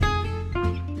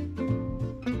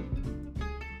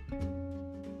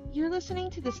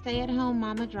listening to the Stay at Home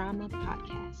Mama Drama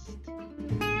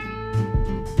podcast.